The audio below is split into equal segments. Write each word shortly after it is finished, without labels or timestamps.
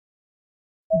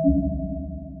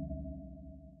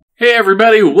Hey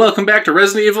everybody, welcome back to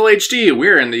Resident Evil HD.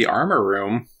 We're in the armor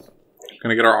room.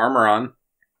 Gonna get our armor on.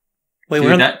 Wait,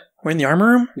 we're in the armor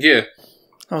room? Yeah.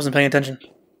 I wasn't paying attention.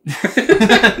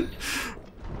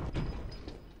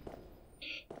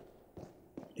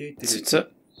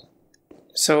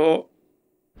 So,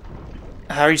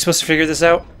 how are you supposed to figure this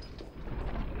out?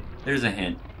 There's a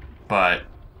hint, but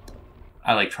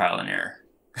I like trial and error.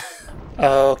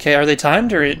 Okay, are they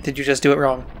timed, or did you just do it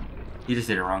wrong? You just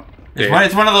did it wrong.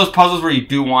 It's one of those puzzles where you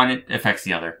do one, it affects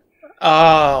the other.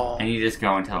 Oh. And you just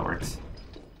go until it works.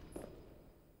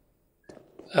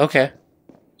 Okay.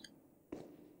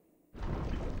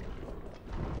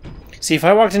 See, if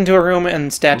I walked into a room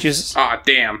and statues... Aw,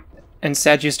 damn. And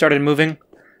statues started moving,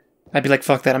 I'd be like,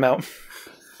 fuck that, I'm out.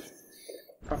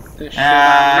 Fuck this shit.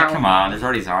 Come on, there's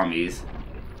already zombies.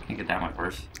 Can't get that much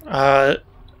worse.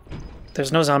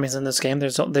 There's no zombies in this game.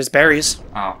 There's berries.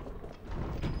 Oh.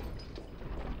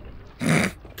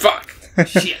 Fuck.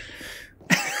 Shit.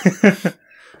 Okay.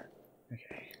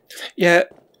 Yeah,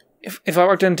 if I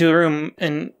walked into a room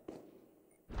and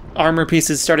armor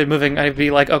pieces started moving, I'd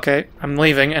be like, okay, I'm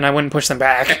leaving, and I wouldn't push them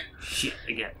back. Shit,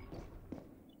 again.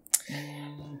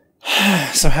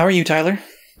 So how are you, Tyler?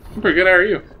 I'm pretty good, how are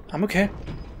you? I'm okay.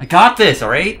 I got this,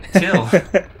 alright? Chill.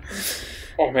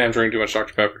 Oh man, I'm drinking too much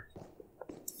Dr. Pepper.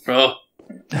 Oh.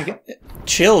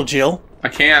 Chill, Jill. I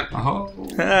can't. Oh.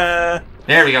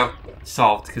 There we go.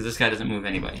 Solved, because this guy doesn't move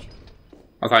anybody.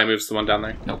 I thought he moves the one down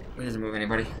there. Nope, he doesn't move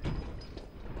anybody.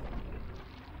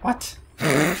 What?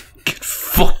 Get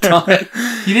fucked on.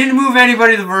 He didn't move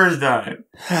anybody the first time.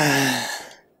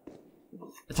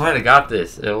 That's why I got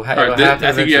this.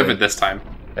 I think you have it this time.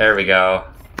 There we go.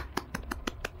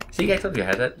 See, I told you I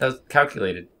had that. That was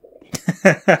calculated.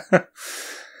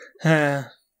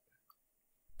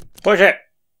 Push it.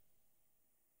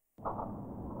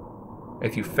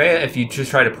 If you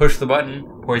just try to push the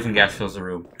button, poison gas fills the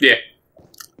room. Yeah.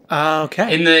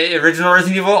 Okay. In the original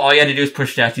Resident Evil, all you had to do was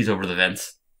push statues over the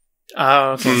vents.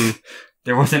 Oh, okay.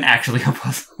 There wasn't actually a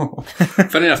puzzle.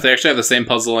 Funny enough, they actually have the same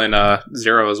puzzle in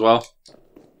Zero as well.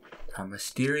 A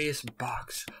mysterious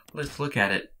box. Let's look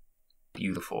at it.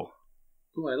 Beautiful.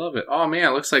 Ooh, I love it. Oh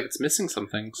man, it looks like it's missing some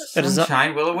things.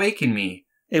 Sunshine will awaken me.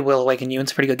 It will awaken you.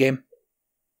 It's a pretty good game.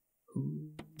 Ooh.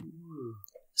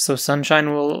 So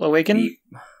Sunshine will awaken?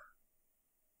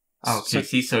 Oh, okay.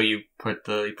 See, so you push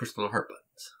the little heart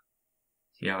buttons.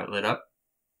 See how it lit up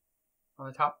on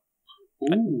the top?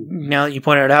 Ooh. Now that you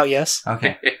pointed it out, yes.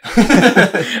 Okay.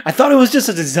 I thought it was just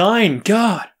a design.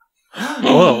 God.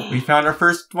 Whoa. We found our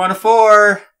first one of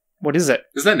 4. What is it?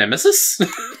 Is that Nemesis?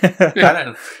 No,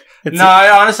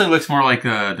 it honestly looks more like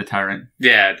the Tyrant.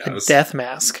 Yeah, it does. A death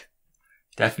mask.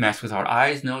 Death mask without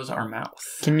eyes, nose, or mouth.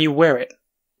 Can you wear it?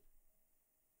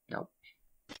 Nope.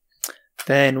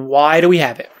 Then why do we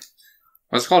have it?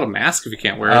 What's called a mask if you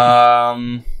can't wear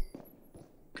it?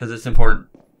 Because it's important.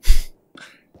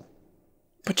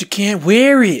 But you can't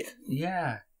wear it.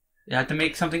 Yeah. You have to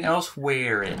make something else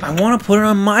wear it. I want to put it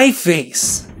on my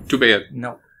face. Too bad.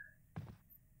 No.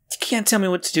 You can't tell me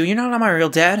what to do. You're not my real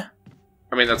dad.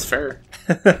 I mean, that's fair.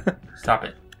 Stop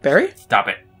it. Barry? Stop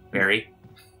it, Barry.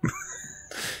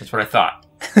 That's what I thought.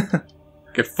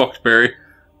 Get fucked, Barry.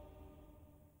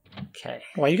 Okay.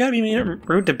 Why you gotta be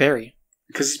rude to Barry?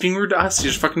 Because he's being rude to us.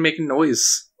 He's just fucking making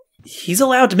noise. He's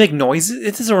allowed to make noise.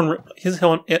 It's his own.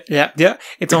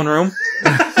 Its own room.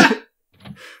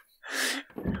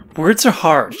 Words are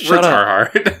hard. Words are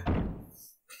hard.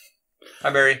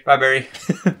 Bye, Barry. Bye, Barry.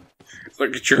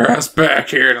 Look at your ass back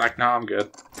here. And like, no, I'm good.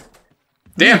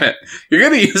 Damn it. You're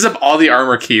going to use up all the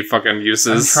armor key fucking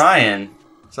uses. I'm trying.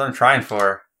 That's what I'm trying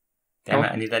for. Damn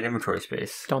it, I need that inventory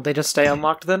space. Don't they just stay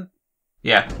unlocked then?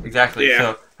 Yeah, exactly. Yeah.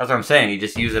 So that's what I'm saying. You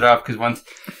just use it up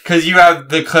because you have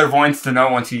the clairvoyance to know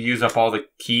once you use up all the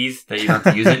keys that you don't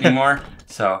have to use it anymore.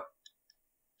 So,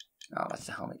 oh, that's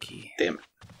the helmet key. Damn it.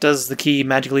 Does the key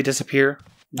magically disappear?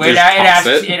 Wait, it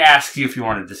asks you if you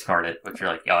want to discard it, but you're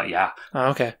like, oh yeah. Oh,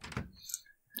 okay.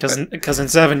 Because in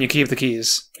 7 you keep the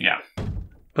keys. Yeah.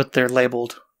 But they're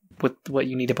labeled with what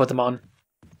you need to put them on.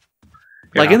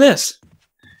 Yeah. Like in this.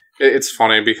 It's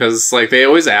funny because like they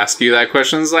always ask you that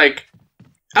question. It's like,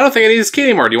 I don't think I need this key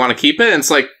anymore. Do you want to keep it? And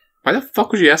it's like, why the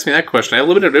fuck would you ask me that question? I have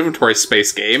limited inventory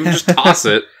space, game. Just toss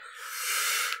it.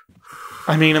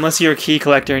 I mean, unless you're a key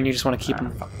collector and you just want to keep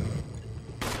them.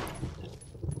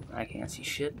 I can't see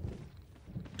shit.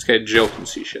 Okay, Jill can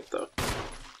see shit though.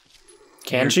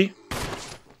 Can she?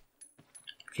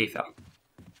 Key fell.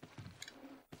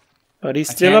 But he's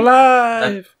still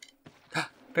alive.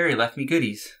 Barry left me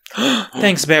goodies.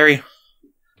 Thanks, Barry.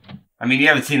 I mean, you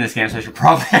haven't seen this game, so I should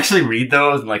probably actually read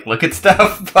those and like look at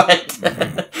stuff. But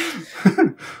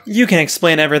You can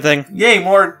explain everything. Yay,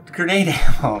 more grenade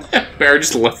ammo. Barry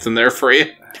just left them there for you.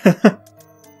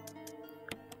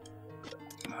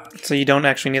 So you don't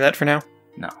actually need that for now?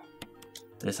 No.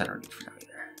 This I don't need for now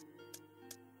either.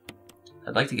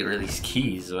 I'd like to get rid of these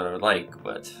keys, is what I would like,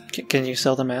 but... Can you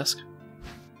sell the mask?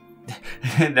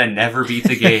 That never beats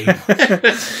a game. What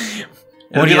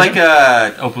It'll do be you like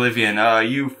Oblivion.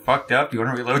 You fucked up. You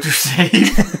want to reload your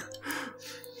save?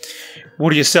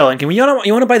 What are you selling? You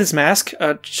want to buy this mask?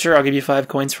 Sure, I'll give you 5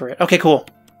 coins for it. Okay, cool.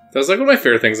 That was like one of my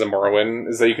favorite things in Morrowind,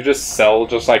 is that you could just sell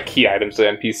just like key items to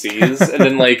NPCs, and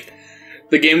then like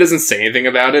the game doesn't say anything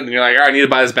about it, and you're like, alright, I need to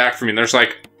buy this back from you. And they're just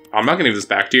like, I'm not gonna give this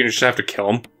back to you, and you just have to kill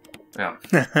them.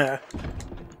 Yeah.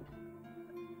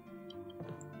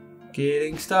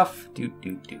 Getting stuff. Do.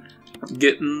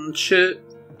 Getting shit.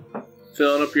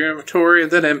 Filling up your inventory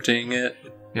and then emptying it.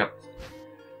 Yep.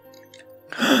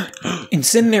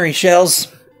 Incendiary shells.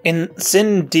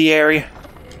 Incendiary.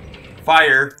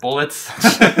 Fire. Bullets.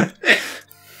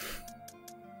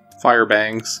 Fire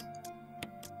bangs.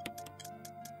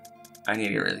 I need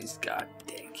to get rid of these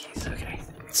goddamn keys. Okay.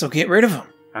 So get rid of them.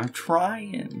 I'm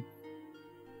trying.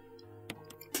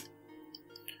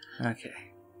 Okay.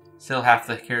 Still half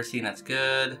the kerosene, that's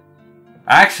good.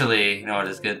 Actually, you know what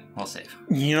is good? We'll save.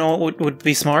 You know what would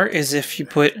be smart is if you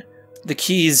put the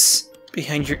keys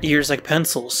behind your ears like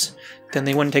pencils. Then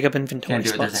they wouldn't take up inventory Can't do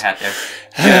it, spots. there's a hat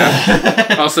there.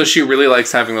 Yeah. Also, she really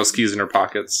likes having those keys in her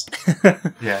pockets.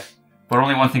 Yeah. But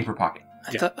only one thing per pocket.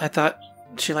 I thought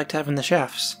she liked having the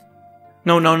shafts.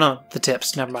 No. The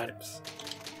tips. Never mind.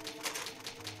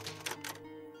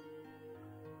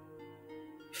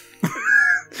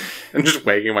 I'm just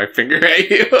wagging my finger at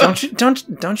you.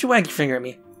 Don't you wag your finger at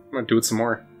me. I'm gonna do it some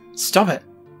more. Stop it.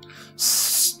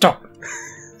 Stop.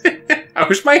 I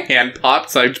wish my hand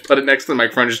popped, so I just put it next to the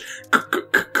microphone and just...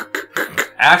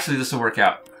 Actually, this will work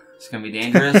out. It's gonna be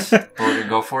dangerous, but we're gonna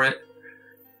go for it.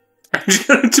 I'm just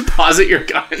gonna deposit your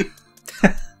gun.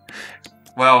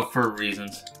 Well, for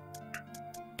reasons.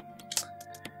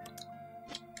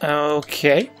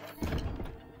 Okay.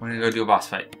 We're gonna go do a boss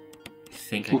fight. I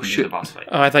think I can do the boss fight.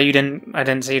 Oh, I thought you didn't. I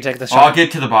didn't see you take the I'll shotgun.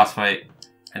 get to the boss fight,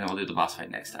 and then we'll do the boss fight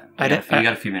next time. You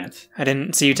got a few minutes. I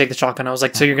didn't see you take the shotgun. I was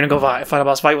like, so you're gonna go fight a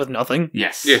boss fight with nothing?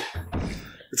 Yes. Yeah.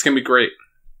 It's gonna be great.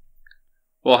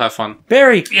 We'll have fun.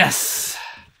 Barry! Yes!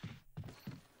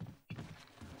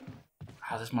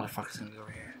 How this motherfucker's gonna go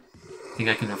over here? I think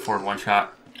I can afford one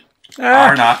shot.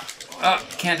 Ah! Or not.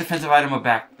 Can't defensive item a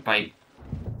back bite.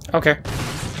 Okay.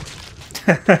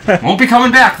 Won't be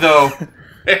coming back, though!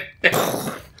 Eat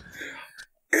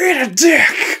a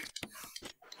dick!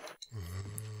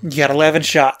 You got 11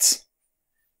 shots.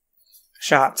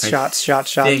 Shots. think that's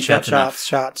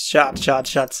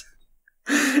Shots.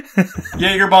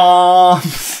 Jaeger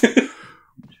bombs!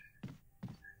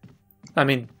 I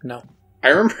mean, no. I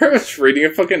remember I was reading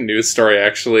a fucking news story,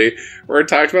 actually, where it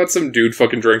talked about some dude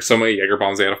fucking drank so many Jaeger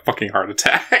bombs he had a fucking heart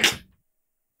attack.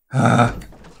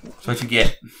 That's what you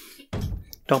get.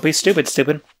 Don't be stupid.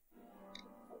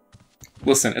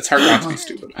 Listen, it's hard not to be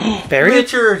stupid. Barry?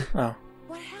 Richard! Oh.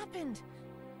 What happened?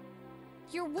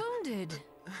 You're wounded.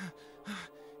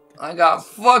 I got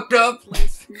fucked up.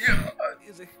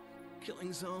 Is a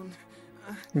killing zone.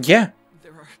 Yeah.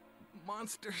 There are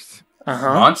monsters.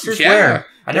 Uh-huh. Monsters? Yeah. Where?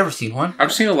 I've never seen one.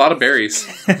 I've seen a lot of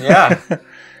berries. Yeah. A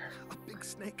big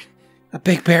snake, A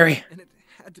big Barry. and it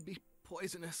had to be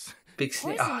poisonous. Big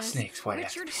snake. Oh, Poisonous? snakes. Why do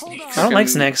Richard, have hold snakes? I don't like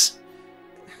snakes.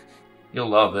 You'll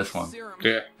love this one. Serum.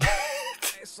 Yeah.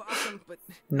 I saw some, but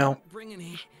No. didn't bring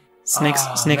any. Snakes.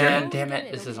 Oh, Snake. man, damn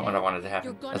it. This isn't what I wanted to You're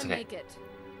happen. gonna That's okay. make it.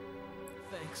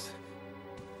 Thanks.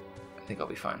 I think I'll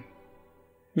be fine.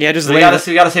 Yeah, just So we later.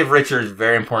 gotta save Richard. It's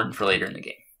very important for later in the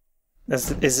game.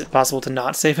 Is it possible to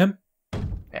not save him?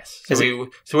 Yes. Is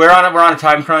So we're on a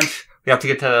time crunch. We have to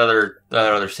get to the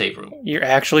other save room. You're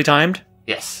actually timed?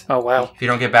 Yes. Oh, wow. If you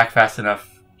don't get back fast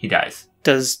enough, he dies.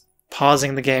 Does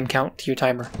pausing the game count to your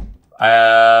timer?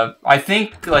 I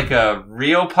think like a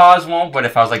real pause won't, but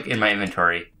if I was like in my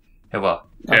inventory, it will.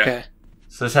 Yeah. Okay.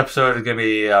 So this episode is gonna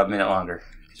be a minute longer.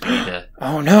 So we need to,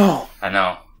 Oh, no. I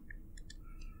know.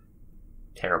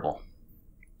 Terrible.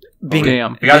 Being,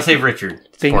 We gotta save Richard.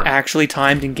 It's being important. actually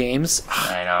timed in games,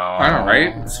 I know. I know,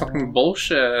 right? It's fucking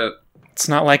bullshit. it's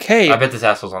not like, hey, I bet this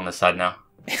asshole's on this side now.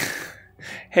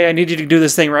 hey, I need you to do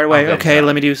this thing right away. Okay, Okay, so-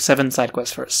 let me do 7 side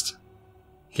quests first.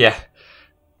 Yeah.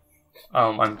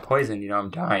 I'm poisoned, I'm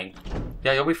dying.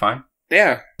 Yeah, you'll be fine.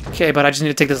 Yeah. Okay, but I just need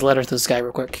to take this letter to this guy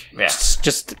real quick. Yeah.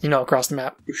 Just across the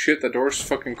map. Oh shit, the door's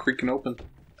fucking creaking open.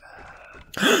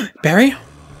 Barry?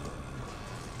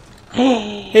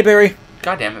 Hey, Barry.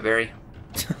 God damn it, Barry.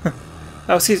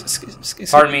 Oh,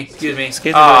 excuse Pardon me. Excuse me.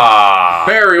 Excuse me. Ah.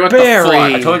 Barry, what Barry. the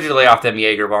fuck? I told you to lay off them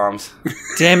Jaeger bombs.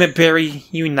 Damn it, Barry.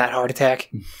 You and that heart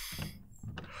attack.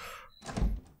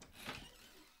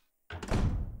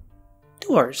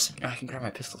 Doors. I can grab my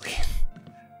pistol again.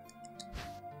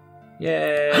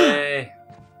 Yay!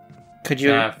 Could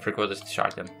you Forget with this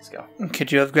shotgun. Let's go.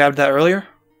 could you have grabbed that earlier?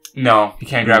 No, you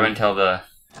can't grab it until the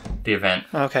event.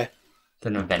 Okay. The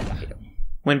event item.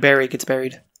 When Barry gets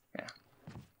buried. Yeah.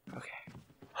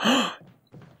 Okay.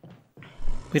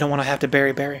 We don't want to have to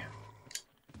bury Barry.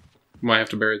 Might have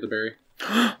to bury the berry.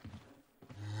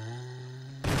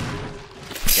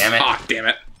 Damn it. Ah, damn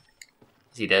it.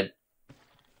 Is he dead?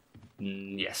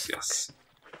 Yes. Yes.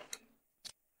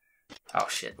 Oh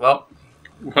shit. Well.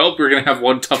 Well, we're gonna have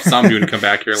one tough zombie come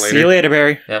back here later. See you later,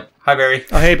 Barry. Yep. Hi, Barry.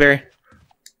 Oh, hey, Barry.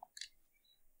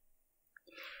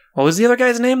 What was the other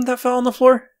guy's name that fell on the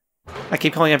floor? I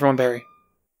keep calling everyone Barry.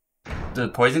 The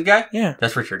poison guy? Yeah.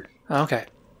 That's Richard. Oh, okay.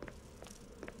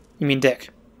 You mean Dick?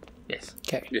 Yes.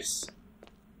 Okay. Yes.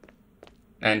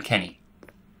 And Kenny.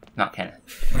 Not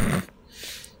Kenneth.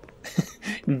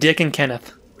 Dick and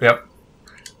Kenneth. Yep.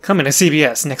 Coming to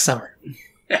CBS next summer.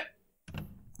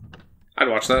 I'd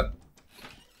watch that.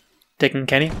 Dick and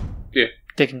Kenny? Yeah.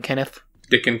 Dick and Kenneth.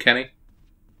 Dick and Kenny.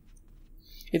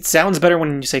 It sounds better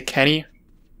when you say Kenny,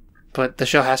 but the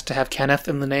show has to have Kenneth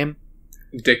in the name.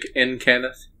 Dick and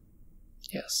Kenneth.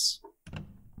 Yes.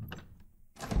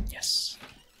 Yes.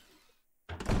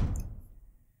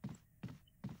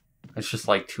 It's just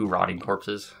like two rotting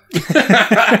corpses.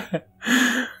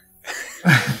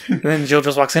 And then Jill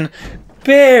just walks in.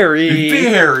 Barry!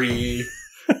 Barry!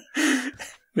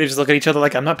 They just look at each other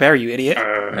like, I'm not Barry, you idiot.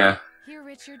 Yeah. Here,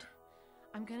 Richard.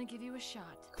 I'm gonna give you a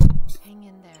shot. Hang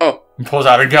in there. Oh. Pulls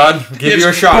out a gun. Give you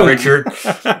a shot, Richard.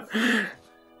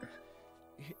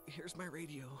 Here's my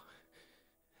radio.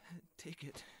 Take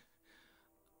it.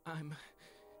 I'm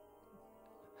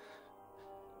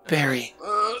Barry.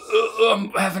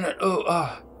 I'm having it.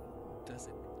 Does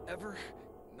it ever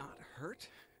not hurt?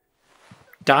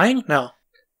 Dying? No.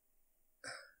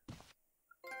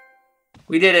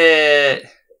 We did it.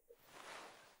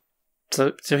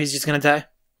 So he's just gonna die?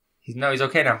 No, he's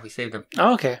okay now. We saved him.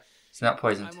 Oh, okay. He's not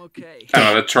poisoned. I'm okay. I don't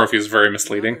know, that trophy is very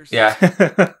misleading. Yeah.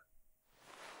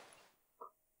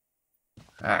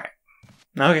 Alright.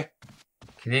 Okay.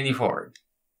 Continue forward.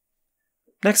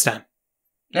 Next time.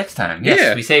 Next time. Yes,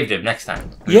 Yeah. we saved him. Next time.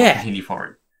 Yeah. Continue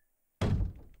forward.